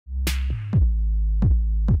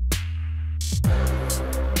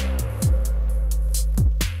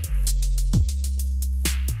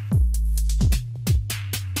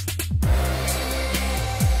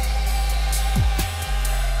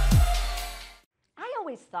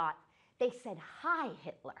always thought they said hi,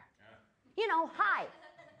 Hitler. You know, hi.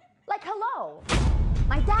 Like hello.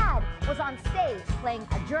 My dad was on stage playing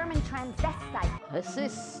a German transvestite. Es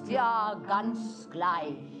ist ja ganz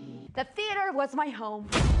gleich. The theater was my home.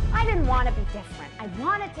 I didn't want to be different. I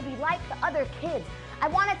wanted to be like the other kids. I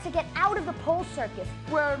wanted to get out of the pole circus.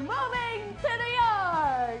 We're moving to New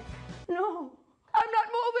York. No, I'm not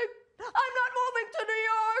moving. I'm not moving to New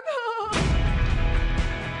York.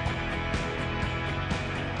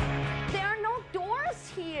 There are no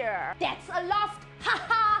doors here. That's a loft. Ha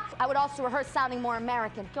ha. I would also rehearse sounding more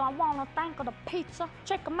American. Do I want to thank of the pizza,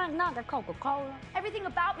 chicken McNugget, Coca-Cola? Everything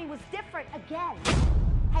about me was different again.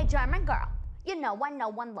 Hey, German girl, you know why no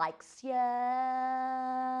one likes you.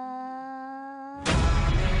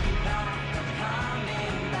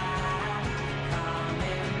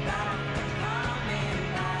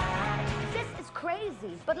 This is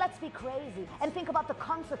crazy, but let's be crazy and think about the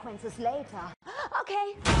consequences later.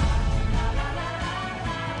 Okay.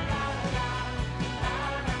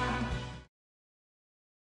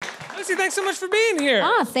 Lucie, thanks so much for being here.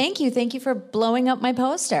 Thank you. Thank you for blowing up my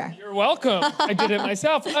poster. You're welcome. I did it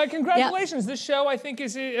myself. Congratulations. Yep. This show, I think,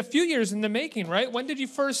 is a few years in the making, right? When did you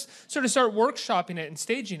first sort of start workshopping it and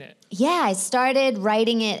staging it? Yeah, I started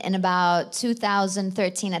writing it in about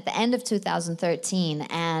 2013, at the end of 2013,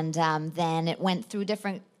 and then it went through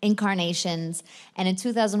different incarnations. And in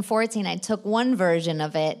 2014, I took one version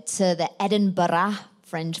of it to the Edinburgh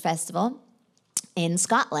Fringe Festival in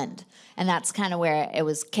Scotland. And that's kind of where it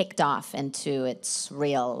was kicked off into its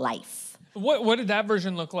real life. What did that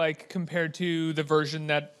version look like compared to the version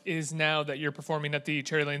that is now that you're performing at the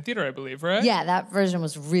Cherry Lane Theater, I believe, right? Yeah, that version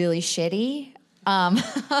was really shitty.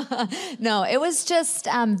 No, it was just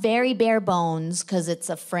very bare bones because it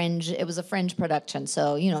was a fringe production.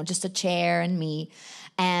 So, you know, just a chair and me.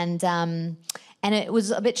 And it was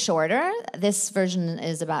a bit shorter. This version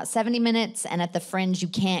is about 70 minutes, and at the Fringe, you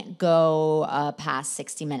can't go past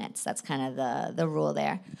 60 minutes. That's kind of the rule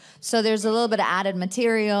there. So there's a little bit of added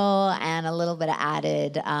material and a little bit of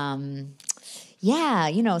added,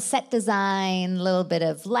 set design, a little bit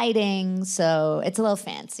of lighting. So it's a little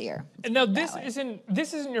fancier. And now this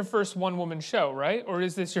isn't your first one-woman show, right? Or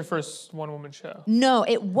is this your first one-woman show? No,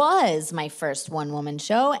 it was my first one-woman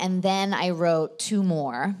show, and then I wrote two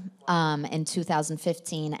more. In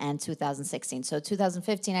 2015 and 2016. So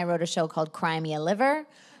 2015, I wrote a show called Cry Me a Liver,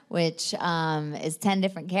 which is 10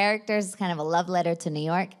 different characters. It's kind of a love letter to New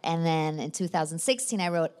York. And then in 2016, I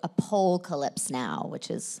wrote Apocalypse Now, which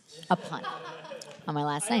is a pun on my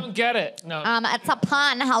last name. I don't get it. No. It's a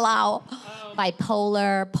pun. Hello.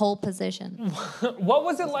 Bipolar, pole position. What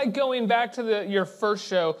was it like going back to your first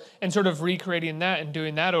show and sort of recreating that and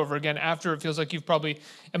doing that over again after it feels like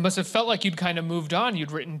it must have felt like you'd kind of moved on.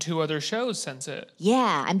 You'd written 2 other shows since it.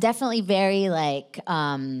 Yeah, I'm definitely very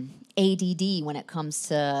ADD when it comes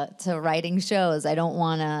to writing shows. I don't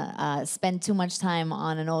want to spend too much time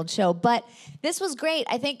on an old show. But this was great.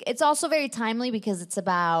 I think it's also very timely because it's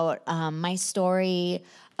about my story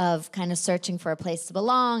of kind of searching for a place to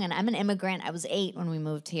belong. And I'm an immigrant. I was 8 when we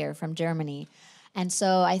moved here from Germany. And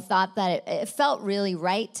so I thought that it felt really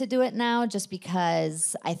right to do it now just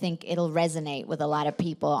because I think it'll resonate with a lot of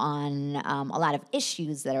people on a lot of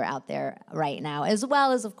issues that are out there right now, as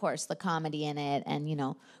well as, of course, the comedy in it. And, you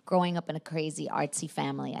know, growing up in a crazy artsy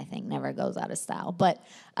family, I think, never goes out of style. But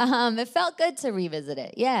it felt good to revisit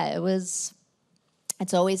it. Yeah,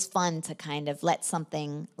 it's always fun to kind of let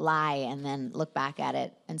something lie and then look back at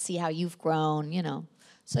it and see how you've grown, you know.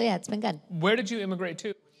 So, yeah, it's been good. Where did you immigrate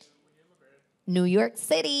to? New York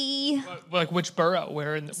City. Like which borough?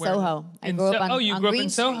 Soho. I grew up on you grew up in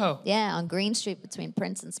Soho. Yeah, on Green Street between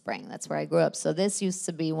Prince and Spring. That's where I grew up. So this used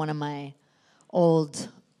to be one of my old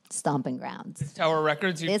stomping grounds. This Tower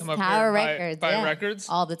Records? This Tower Records, buy records?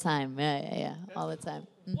 All the time. Yeah. All the time.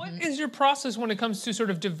 Mm-hmm. What is your process when it comes to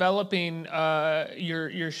sort of developing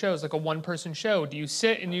your shows, like a one-person show? Do you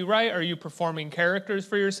sit and you write? Are you performing characters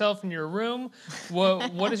for yourself in your room?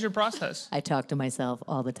 What is your process? I talk to myself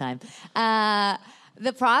all the time.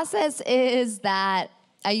 The process is that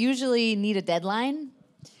I usually need a deadline.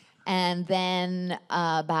 And then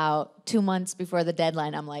about 2 months before the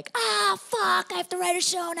deadline, I'm like, fuck, I have to write a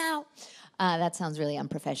show now. That sounds really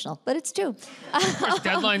unprofessional, but it's true.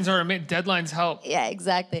 Deadlines help. Yeah,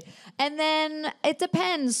 exactly. And then it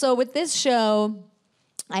depends. So with this show,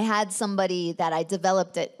 I had somebody that I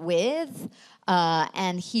developed it with,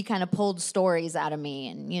 and he kind of pulled stories out of me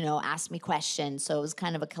and, you know, asked me questions. So it was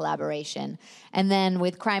kind of a collaboration. And then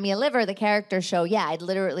with Cry Me a Liver, the character show, yeah, I'd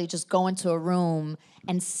literally just go into a room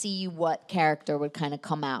and see what character would kind of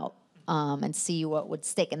come out. and see what would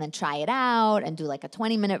stick, and then try it out and do like a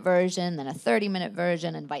 20-minute version, then a 30-minute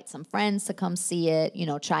version, invite some friends to come see it,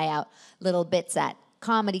 try out little bits at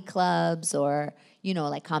comedy clubs or,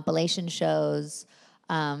 like compilation shows.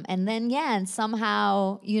 And then, and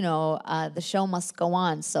somehow, the show must go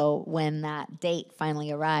on. So when that date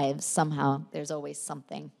finally arrives, somehow there's always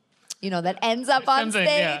something, that ends up on stage.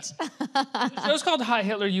 Yeah. The show's called Hi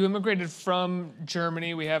Hitler. You immigrated from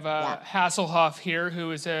Germany. We have Hasselhoff here,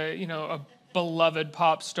 who is a beloved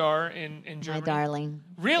pop star in Germany. My darling.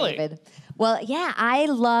 Really? David. Well, yeah, I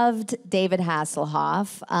loved David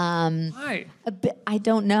Hasselhoff. Why? I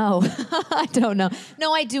don't know. I don't know.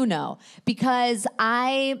 No, I do know. Because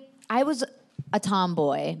I was a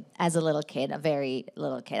tomboy as a little kid, a very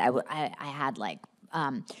little kid. I had like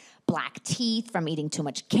black teeth from eating too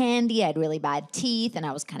much candy. I had really bad teeth, and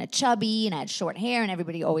I was kind of chubby, and I had short hair, and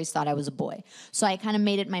everybody always thought I was a boy. So I kind of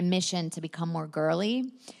made it my mission to become more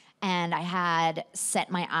girly. And I had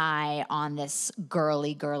set my eye on this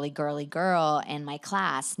girly girl in my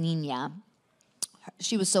class, Nina.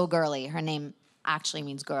 She was so girly. Her name actually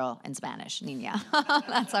means girl in Spanish, Nina.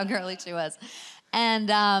 That's how girly she was.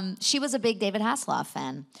 And she was a big David Hasselhoff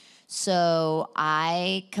fan. So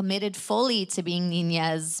I committed fully to being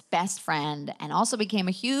Nina's best friend and also became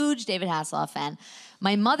a huge David Hasselhoff fan.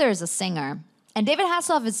 My mother is a singer. And David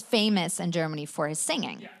Hasselhoff is famous in Germany for his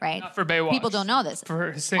singing, right? Not for Baywatch. People don't know this.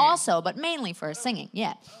 For his singing. Also, but mainly for his singing,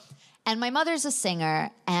 yeah. And my mother's a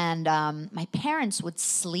singer, and my parents would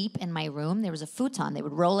sleep in my room. There was a futon. They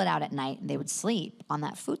would roll it out at night, and they would sleep on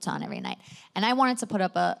that futon every night. And I wanted to put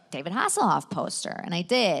up a David Hasselhoff poster, and I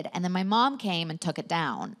did. And then my mom came and took it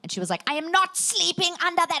down. And she was like, I am not sleeping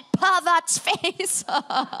under that pervert's face.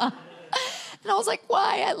 And I was like,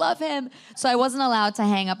 why? I love him. So I wasn't allowed to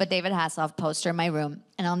hang up a David Hasselhoff poster in my room.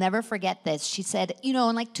 And I'll never forget this. She said, in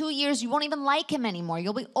like 2 years, you won't even like him anymore.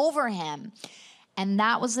 You'll be over him. And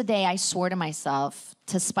that was the day I swore to myself,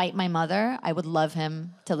 to spite my mother, I would love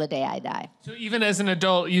him till the day I die. So even as an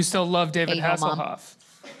adult, you still love David There you go, Mom. Hasselhoff?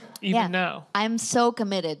 Even now? I'm so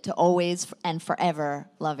committed to always and forever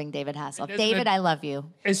loving David Hasselhoff. David, I love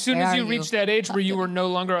you. As soon Where as are you reached that age where you were no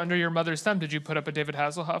longer under your mother's thumb, did you put up a David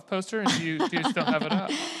Hasselhoff poster? And do you still have it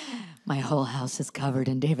up? My whole house is covered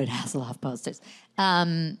in David Hasselhoff posters.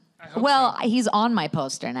 So. He's on my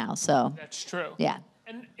poster now, so. That's true. Yeah.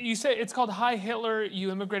 And you say it's called Hi Hitler.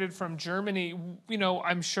 You immigrated from Germany.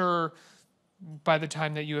 I'm sure by the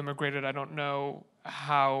time that you immigrated, I don't know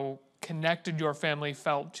how connected your family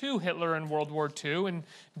felt to Hitler in World War II in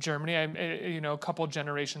Germany. A couple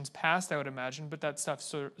generations passed, I would imagine, but that stuff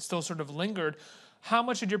still sort of lingered. How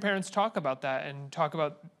much did your parents talk about that and talk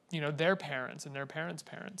about their parents and their parents'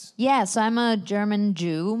 parents? Yeah, so I'm a German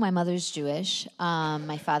Jew. My mother's Jewish.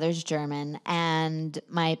 My father's German. And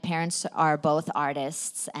my parents are both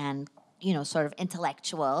artists and, sort of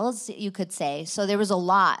intellectuals, you could say. So there was a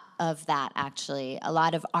lot of that, actually. A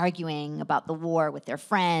lot of arguing about the war with their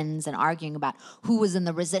friends and arguing about who was in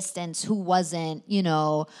the resistance, who wasn't,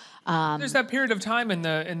 There's that period of time in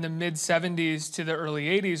the mid-'70s to the early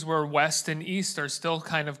 '80s where West and East are still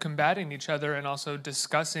kind of combating each other and also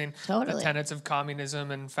discussing the tenets of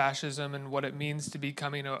communism and fascism and what it means to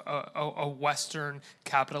becoming a Western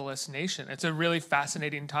capitalist nation. It's a really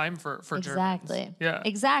fascinating time for Germans. Exactly. Yeah.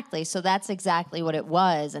 Exactly. So that's exactly what it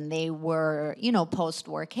was. And they were,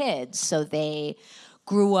 post-war kids. So they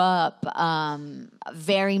grew up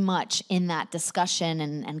very much in that discussion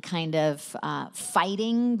and kind of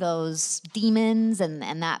fighting those demons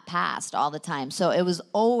and that past all the time. So it was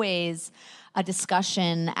always a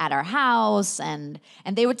discussion at our house, and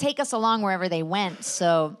they would take us along wherever they went.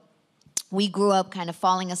 So we grew up kind of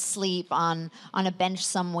falling asleep on a bench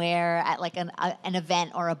somewhere at like an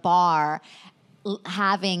event or a bar,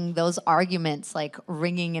 having those arguments like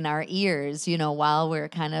ringing in our ears, while we're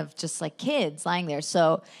kind of just like kids lying there.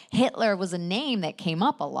 So Hitler was a name that came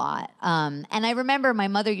up a lot. And I remember my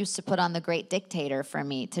mother used to put on The Great Dictator for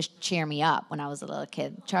me to cheer me up when I was a little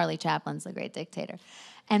kid. Charlie Chaplin's The Great Dictator.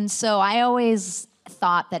 And so I always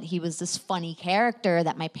thought that he was this funny character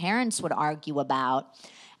that my parents would argue about.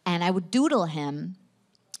 And I would doodle him.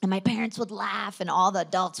 And my parents would laugh, and all the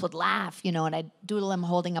adults would laugh, and I'd doodle him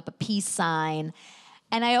holding up a peace sign.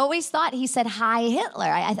 And I always thought he said, Hi, Hitler.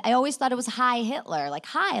 I always thought it was Hi, Hitler, like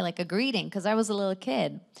hi, like a greeting, because I was a little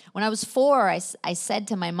kid. When I was 4, I said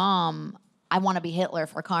to my mom, I want to be Hitler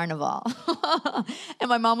for Carnival. And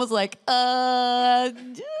my mom was like, I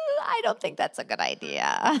don't think that's a good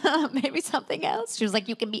idea. Maybe something else. She was like,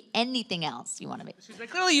 you can be anything else you want to be. She's like,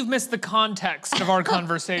 clearly you've missed the context of our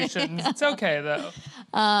conversations. It's okay, though.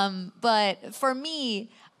 But for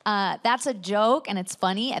me, that's a joke and it's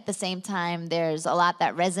funny. At the same time, there's a lot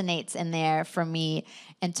that resonates in there for me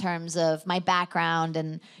in terms of my background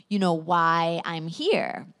and, why I'm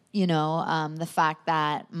here. The fact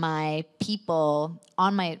that my people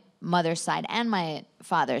on my mother's side and my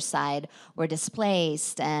father's side were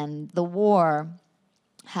displaced and the war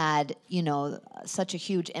had, such a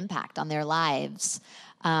huge impact on their lives.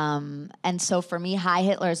 And so for me, Hi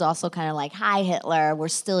Hitler is also kind of like, hi Hitler, we're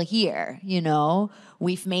still here,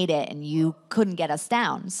 we've made it and you couldn't get us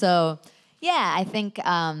down. So yeah, I think,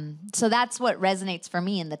 so that's what resonates for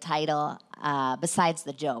me in the title, besides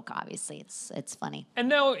the joke, obviously, it's funny. And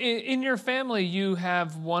now in your family, you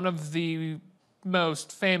have one of the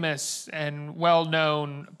most famous and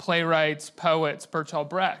well-known playwrights, poets, Bertolt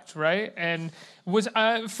Brecht, right? And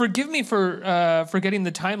forgive me for forgetting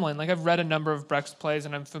the timeline. Like, I've read a number of Brecht's plays,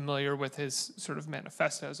 and I'm familiar with his sort of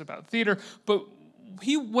manifestos about theater. But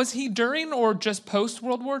was he during or just post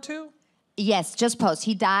World War II? Yes, just post.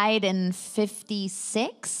 He died in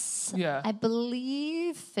 56. Yeah, I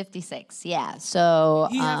believe 56. Yeah. So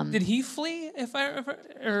did he flee?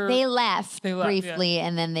 They left briefly,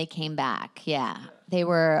 and then they came back. Yeah. They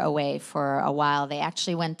were away for a while. They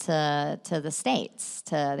actually went to the States.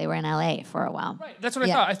 They were in LA for a while. Right, that's what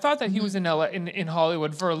I thought. I thought that he was in LA, in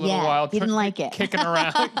Hollywood for a little while. He didn't like it. Kicking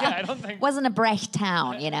around. Yeah, I don't think. Wasn't a Brecht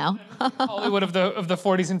town, Hollywood of the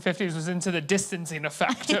 40s and 50s was into the distancing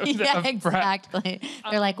effect of exactly.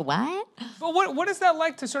 They're like, what? But what is that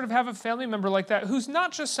like to sort of have a family member like that who's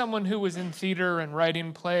not just someone who was in theater and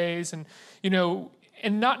writing plays and,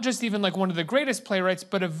 and not just even like one of the greatest playwrights,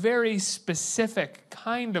 but a very specific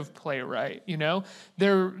kind of playwright,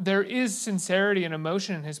 There is sincerity and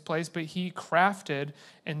emotion in his plays, but he crafted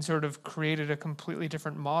and sort of created a completely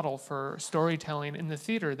different model for storytelling in the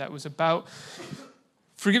theater that was about,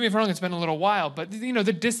 forgive me if I'm wrong, it's been a little while, but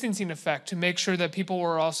the distancing effect to make sure that people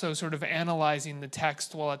were also sort of analyzing the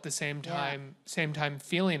text while at the same time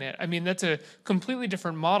feeling it. I mean, that's a completely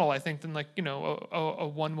different model, I think, than like, a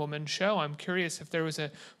one-woman show. I'm curious if there was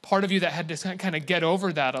a part of you that had to kind of get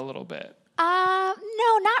over that a little bit.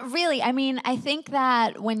 No, not really. I mean, I think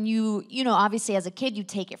that when obviously as a kid, you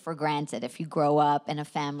take it for granted if you grow up in a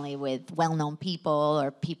family with well-known people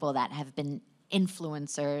or people that have been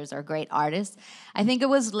influencers or great artists. I think it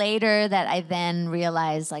was later that I then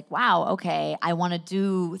realized, like, wow, okay, I want to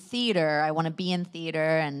do theater. I want to be in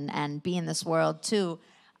theater and be in this world too.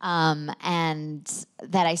 And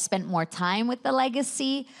that I spent more time with the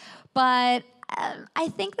legacy. But I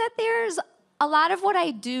think that there's a lot of what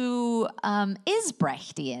I do is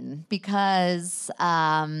Brechtian because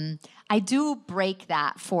I do break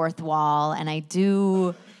that fourth wall and I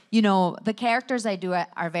do... the characters I do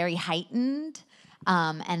are very heightened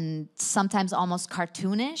and sometimes almost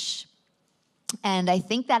cartoonish. And I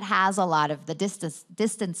think that has a lot of the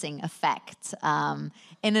distancing effect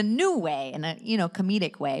in a new way, in a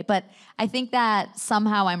comedic way. But I think that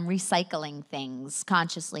somehow I'm recycling things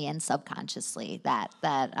consciously and subconsciously that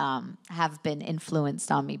have been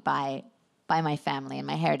influenced on me by my family and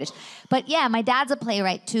my heritage. But yeah, my dad's a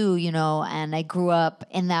playwright too, and I grew up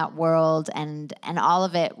in that world and all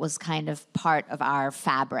of it was kind of part of our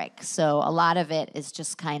fabric. So a lot of it is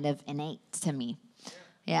just kind of innate to me.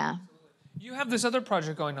 Yeah. You have this other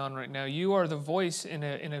project going on right now. You are the voice in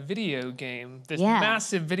a video game, this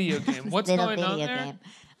massive video game. What's going on there? Game.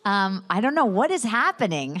 I don't know what is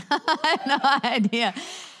happening. I have no idea.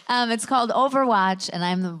 It's called Overwatch and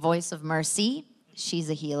I'm the voice of Mercy. She's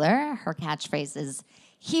a healer. Her catchphrase is,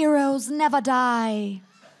 "Heroes never die."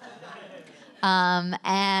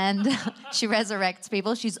 And she resurrects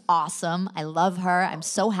people. She's awesome. I love her. I'm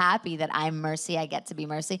so happy that I'm Mercy. I get to be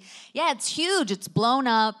Mercy. Yeah, it's huge. It's blown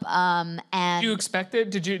up. And did you expect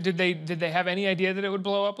it? Did they have any idea that it would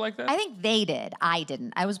blow up like that? I think they did. I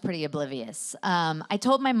didn't. I was pretty oblivious. I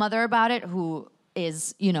told my mother about it, who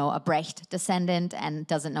is, a Brecht descendant and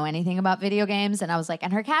doesn't know anything about video games. And I was like,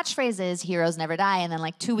 and her catchphrase is, "Heroes never die." And then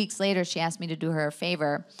like 2 weeks later, she asked me to do her a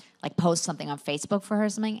favor, like post something on Facebook for her or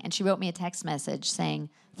something. And she wrote me a text message saying,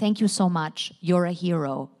 "Thank you so much. You're a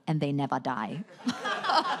hero and they never die."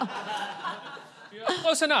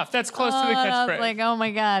 Close enough. That's close to the catchphrase. I was like, oh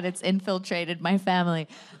my God, it's infiltrated my family.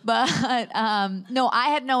 But no, I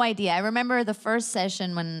had no idea. I remember the first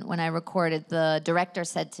session when I recorded, the director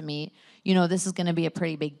said to me, "This is going to be a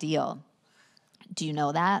pretty big deal. Do you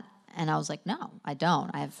know that?" And I was like, "No, I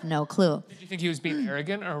don't. I have no clue." Did you think he was being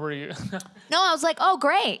arrogant, or were you? No, I was like, "Oh,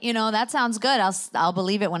 great. That sounds good. I'll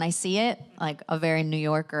believe it when I see it." Like a very New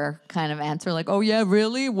Yorker kind of answer, like, "Oh yeah,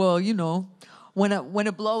 really? Well, when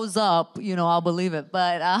it blows up, I'll believe it.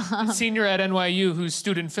 But Senior at NYU, whose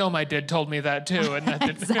student film I did, told me that too. And that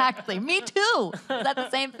exactly. Me too. Is that the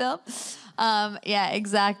same film? Yeah,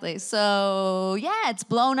 exactly. So, yeah, it's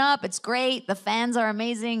blown up. It's great. The fans are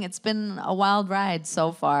amazing. It's been a wild ride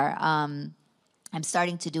so far. I'm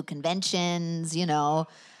starting to do conventions,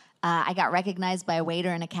 I got recognized by a waiter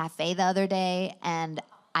in a cafe the other day, and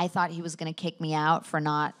I thought he was going to kick me out for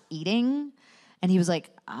not eating. And he was like,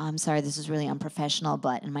 I'm sorry, this is really unprofessional.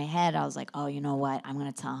 But in my head, I was like, oh, you know what? I'm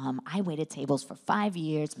going to tell him I waited tables for 5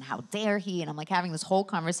 years, and how dare he? And I'm like having this whole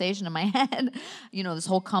conversation in my head, this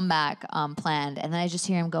whole comeback planned. And then I just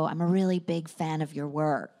hear him go, I'm a really big fan of your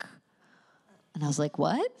work. And I was like,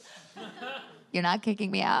 what? You're not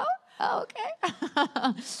kicking me out? Oh, okay.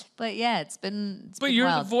 But yeah, it's been But you're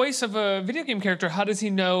wild. the voice of a video game character. How does he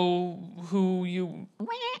know who you...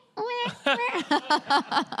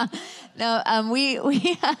 No, we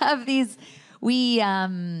have these. We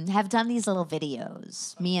have done these little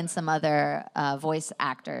videos, me and some other voice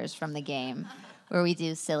actors from the game, where we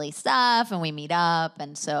do silly stuff and we meet up,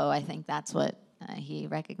 and so I think that's what he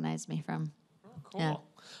recognized me from. Oh, cool.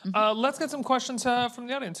 Yeah. Let's get some questions from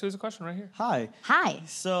the audience. Who's a question right here? Hi. Hi.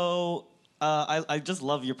 So I just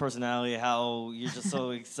love your personality, how you're just so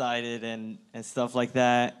excited and stuff like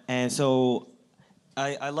that. And so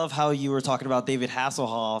I love how you were talking about David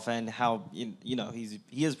Hasselhoff and how he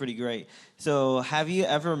is pretty great. So have you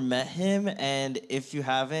ever met him? And if you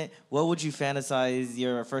haven't, what would you fantasize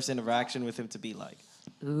your first interaction with him to be like?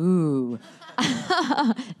 Ooh.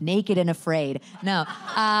 Naked and afraid. No.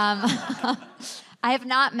 I have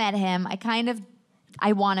not met him.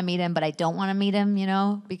 I want to meet him, but I don't want to meet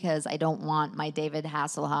him, because I don't want my David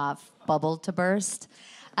Hasselhoff bubble to burst.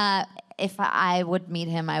 If I would meet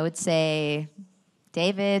him, I would say,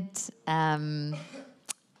 David,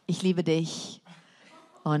 ich liebe dich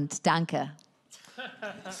und danke.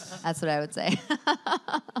 That's what I would say.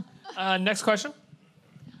 Next question.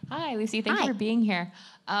 Hi, Lucie. Thanks Hi. for being here.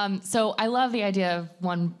 So I love the idea of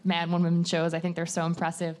one man, one woman shows. I think they're so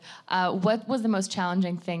impressive. What was the most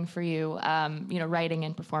challenging thing for you, writing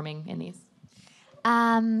and performing in these?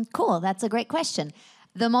 Cool. That's a great question.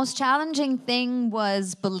 The most challenging thing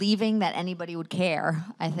was believing that anybody would care,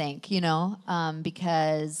 I think,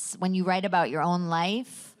 because when you write about your own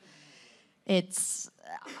life, it's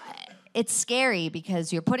scary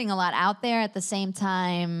because you're putting a lot out there. At the same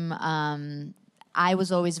time, I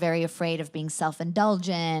was always very afraid of being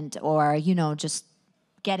self-indulgent or, just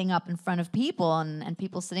getting up in front of people and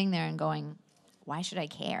people sitting there and going, why should I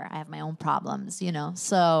care? I have my own problems,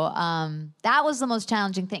 So that was the most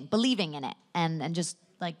challenging thing, believing in it and just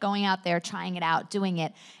like going out there, trying it out, doing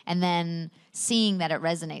it, and then seeing that it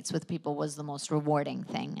resonates with people was the most rewarding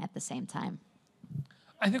thing at the same time.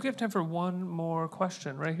 I think we have time for one more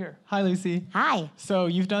question right here. Hi, Lucie. Hi. So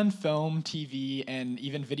you've done film, TV, and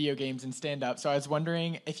even video games and stand-up. So I was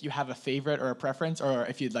wondering if you have a favorite or a preference, or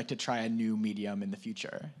if you'd like to try a new medium in the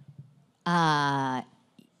future.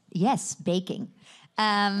 Yes, baking.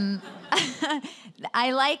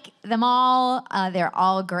 I like them all. They're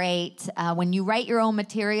all great. When you write your own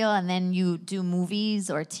material and then you do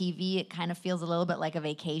movies or TV, it kind of feels a little bit like a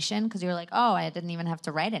vacation because you're like, oh, I didn't even have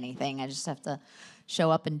to write anything. I just have to show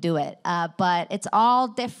up and do it. But it's all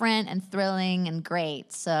different and thrilling and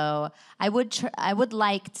great. So I would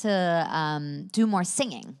like to do more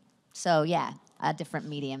singing. So yeah, a different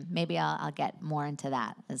medium. Maybe I'll get more into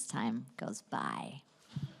that as time goes by.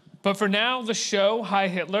 But for now, the show, Hi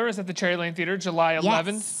Hitler, is at the Cherry Lane Theater, July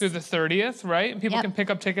 11th through the 30th, right? And people can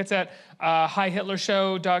pick up tickets at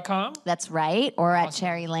HiHitlerShow.com. That's right, or at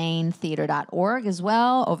cherrylanetheater.org as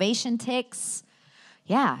well. Ovation Tix.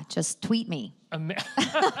 Yeah, just tweet me.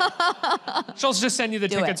 She'll just send you the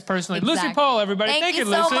tickets personally. Exactly. Lucie Pohl, everybody. Thank you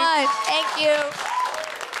Lucie. so much. Thank you.